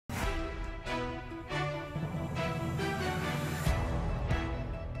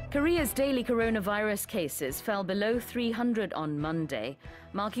Korea's daily coronavirus cases fell below 300 on Monday,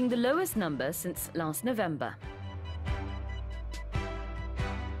 marking the lowest number since last November.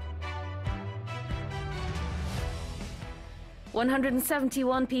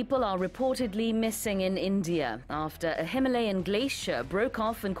 "171 people are reportedly missing in India after a Himalayan glacier broke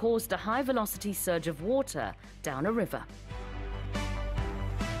off and caused a high-velocity surge of water down a river.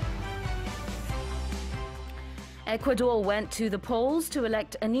 Ecuador went to the polls to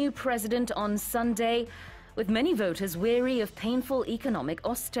elect a new president on Sunday, with many voters weary of painful economic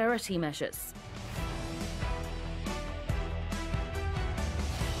austerity measures.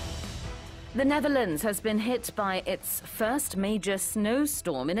 The Netherlands has been hit by its first major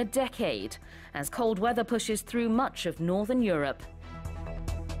snowstorm in a decade, as cold weather pushes through much of northern Europe.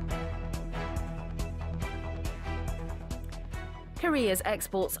 Korea's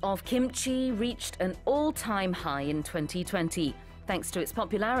exports of kimchi reached an all-time high in 2020, thanks to its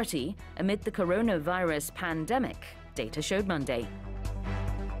popularity amid the coronavirus pandemic, data showed Monday.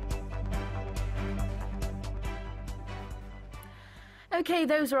 Okay,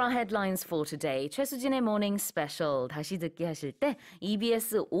 those are our headlines for today. 최수진의 Morning Special 다시 듣기 하실 때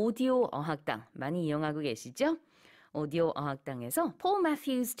EBS 오디오 어학당 많이 이용하고 계시죠? 오디오 어학당에서 폴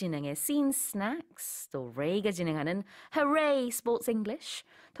매튜스 진행의 Scene Snacks, 또 레이가 진행하는 Hooray Sports English,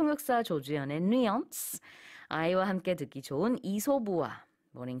 통역사 조주연의 Nuance, 아이와 함께 듣기 좋은 이소부와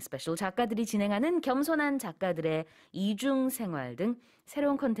모닝 스페셜 작가들이 진행하는 겸손한 작가들의 이중 생활 등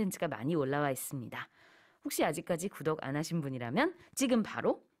새로운 콘텐츠가 많이 올라와 있습니다. 혹시 아직까지 구독 안 하신 분이라면 지금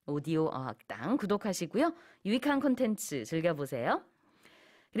바로 오디오 어학당 구독하시고요. 유익한 콘텐츠 즐겨보세요.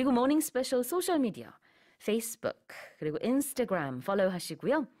 그리고 모닝 스페셜 소셜미디어, 페이스북, 그리고 인스타그램 팔로우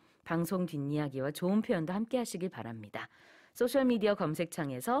하시고요. 방송 뒷이야기와 좋은 표현도 함께 하시길 바랍니다. 소셜미디어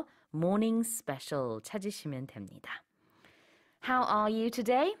검색창에서 모닝 스페셜 찾으시면 됩니다. How are you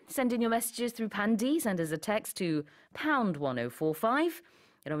today? Send in your messages through Pandy. Send us a text to pound 1045.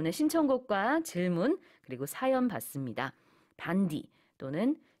 여러분의 신청곡과 질문 그리고 사연 받습니다. 반디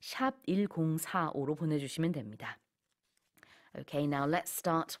또는 샵 1045로 보내주시면 됩니다. Okay, now let's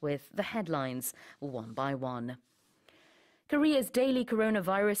start with the headlines one by one. Korea's daily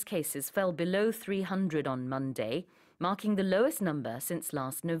coronavirus cases fell below 300 on Monday, marking the lowest number since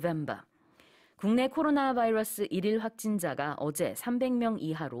last November. 국내 코로나 바이러스 1일 확진자가 어제 300명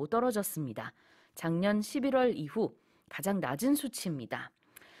이하로 떨어졌습니다. 작년 11월 이후 가장 낮은 수치입니다.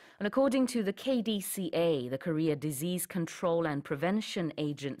 And according to the KDCA, the Korea Disease Control and Prevention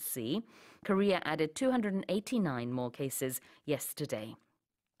Agency, Korea added 289 more cases yesterday.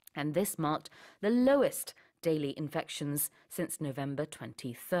 And this marked the lowest daily infections since November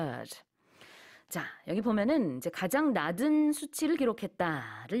 23rd. 자, 여기 보면은 이제 가장 낮은 수치를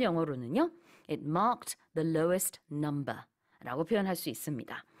기록했다를 영어로는요, it marked the lowest number 라고 표현할 수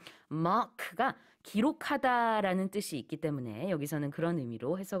있습니다. mark가 기록하다라는 뜻이 있기 때문에 여기서는 그런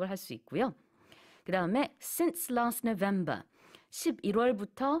의미로 해석을 할 수 있고요. 그 다음에 since last November,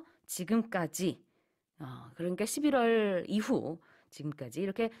 11월부터 지금까지, 그러니까 11월 이후 지금까지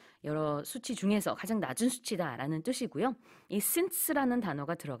이렇게 여러 수치 중에서 가장 낮은 수치다라는 뜻이고요. 이 since라는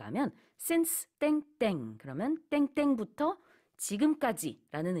단어가 들어가면 since 땡땡, 그러면 땡땡부터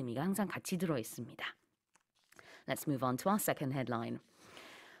지금까지라는 의미가 항상 같이 들어 있습니다. Let's move on to our second headline.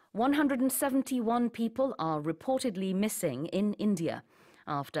 171 people are reportedly missing in India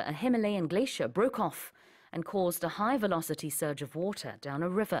after a Himalayan glacier broke off and caused a high-velocity surge of water down a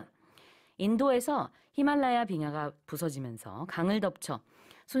river. 인도에서 히말라야 빙하가 부서지면서 강을 덮쳐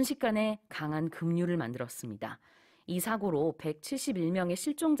순식간에 강한 급류를 만들었습니다. 이 사고로 171명의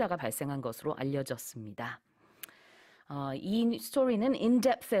실종자가 발생한 것으로 알려졌습니다. 이 스토리는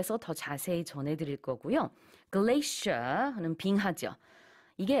인덱스에서 더 자세히 전해드릴 거고요. glacier는 빙하죠.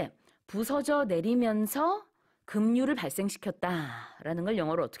 이게 부서져 내리면서 급류를 발생시켰다라는 걸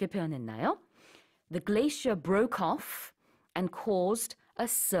영어로 어떻게 표현했나요? The glacier broke off and caused a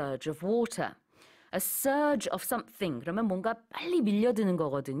surge of water. A surge of something. 그러면 뭔가 빨리 밀려드는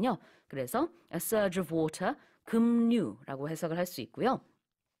거거든요. 그래서 a surge of water, 급류라고 해석을 할 수 있고요.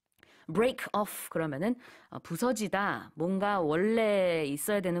 break off 그러면은 부서지다, 뭔가 원래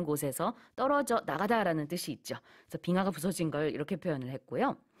있어야 되는 곳에서 떨어져 나가다라는 뜻이 있죠. 그래서 빙하가 부서진 걸 이렇게 표현을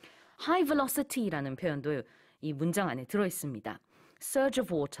했고요. high velocity라는 표현도 이 문장 안에 들어 있습니다. surge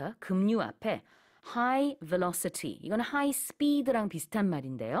of water, 급류 앞에 high velocity, 이건 high speed랑 비슷한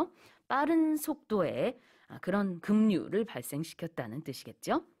말인데요. 빠른 속도의 그런 급류를 발생시켰다는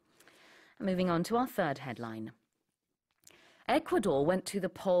뜻이겠죠. Moving on to our third headline. Ecuador went to the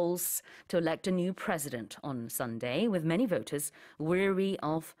polls to elect a new president on Sunday, with many voters weary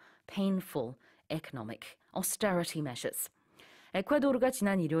of painful economic austerity measures. 에콰도르가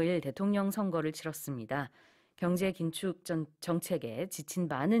지난 일요일 대통령 선거를 치렀습니다. 경제 긴축 정책에 지친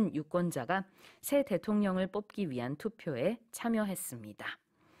많은 유권자가 새 대통령을 뽑기 위한 투표에 참여했습니다.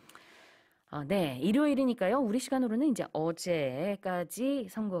 네, 일요일이니까요. 우리 시간으로는 이제 어제까지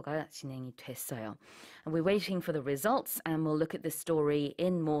선거가 진행이 됐어요. We're waiting for the results and we'll look at this story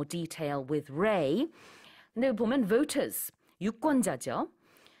in more detail with Ray. 근데 보면 voters, 유권자죠.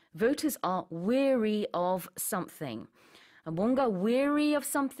 Voters are weary of something. 뭔가 weary of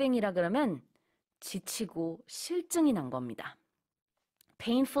something이라 그러면 지치고 실증이 난 겁니다.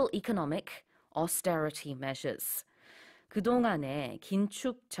 Painful economic austerity measures. 그동안의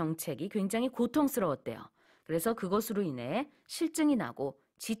긴축 정책이 굉장히 고통스러웠대요. 그래서 그것으로 인해 실증이 나고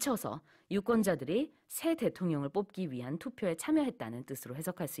지쳐서 유권자들이 새 대통령을 뽑기 위한 투표에 참여했다는 뜻으로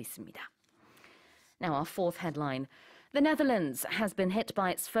해석할 수 있습니다. Now our fourth headline. The Netherlands has been hit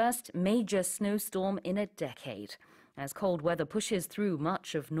by its first major snowstorm in a decade, as cold weather pushes through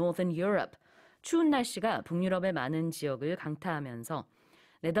much of northern Europe. 추운 날씨가 북유럽의 많은 지역을 강타하면서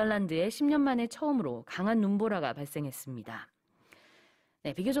네덜란드에 10년 만에 처음으로 강한 눈보라가 발생했습니다.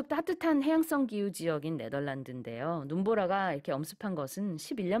 네, 비교적 따뜻한 해양성 기후 지역인 네덜란드인데요. 눈보라가 이렇게 엄습한 것은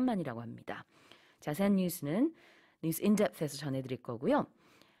 11년 만이라고 합니다. 자세한 뉴스는 뉴스 인덱스에서 전해드릴 거고요.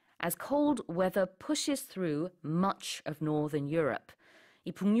 As cold weather pushes through much of northern Europe.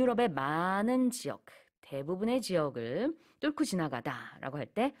 이 북유럽의 많은 지역, 대부분의 지역을 뚫고 지나가다라고 할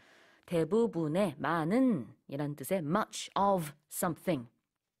때 대부분의 많은 이란 뜻의 much of something,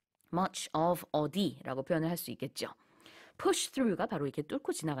 much of 어디라고 표현을 할 수 있겠죠. push through가 바로 이렇게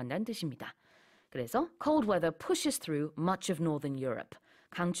뚫고 지나간다는 뜻입니다. 그래서 cold weather pushes through much of northern Europe.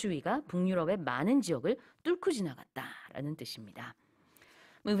 강추위가 북유럽의 많은 지역을 뚫고 지나갔다라는 뜻입니다.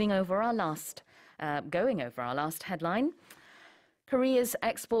 Going over our last headline. Korea's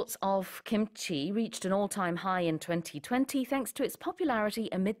exports of kimchi reached an all-time high in 2020 thanks to its popularity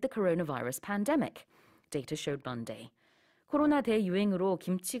amid the coronavirus pandemic, data showed Monday. 코로나 대유행으로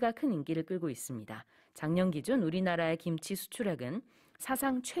김치가 큰 인기를 끌고 있습니다. 작년 기준 우리나라의 김치 수출액은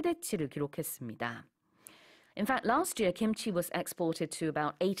사상 최대치를 기록했습니다. In fact, last year kimchi was exported to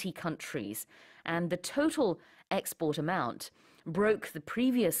about 80 countries, and the total export amount broke the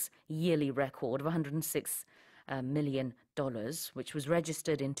previous yearly record of $106 million, which was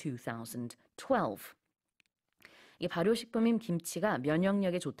registered in 2012. 이 발효식품인 김치가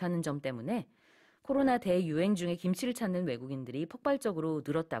면역력에 좋다는 점 때문에 코로나 대유행 중에 김치를 찾는 외국인들이 폭발적으로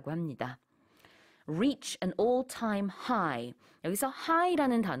늘었다고 합니다. Reach an all-time high. 여기서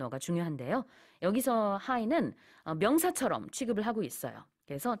high라는 단어가 중요한데요. 여기서 high는 명사처럼 취급을 하고 있어요.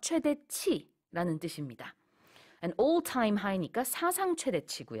 그래서 최대치라는 뜻입니다. An all-time high니까 사상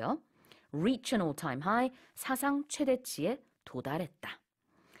최대치고요. Reach an all-time high, 사상 최대치에 도달했다.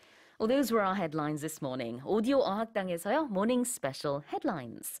 Well, those were our headlines this morning. 오디오 어학당에서요. Morning Special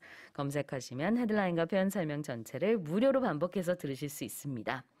Headlines. 검색하시면 헤드라인과 표현 설명 전체를 무료로 반복해서 들으실 수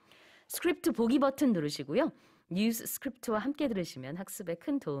있습니다. 스크립트 보기 버튼 누르시고요. 뉴스 스크립트와 함께 들으시면 학습에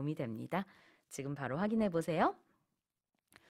큰 도움이 됩니다. 지금 바로 확인해 보세요.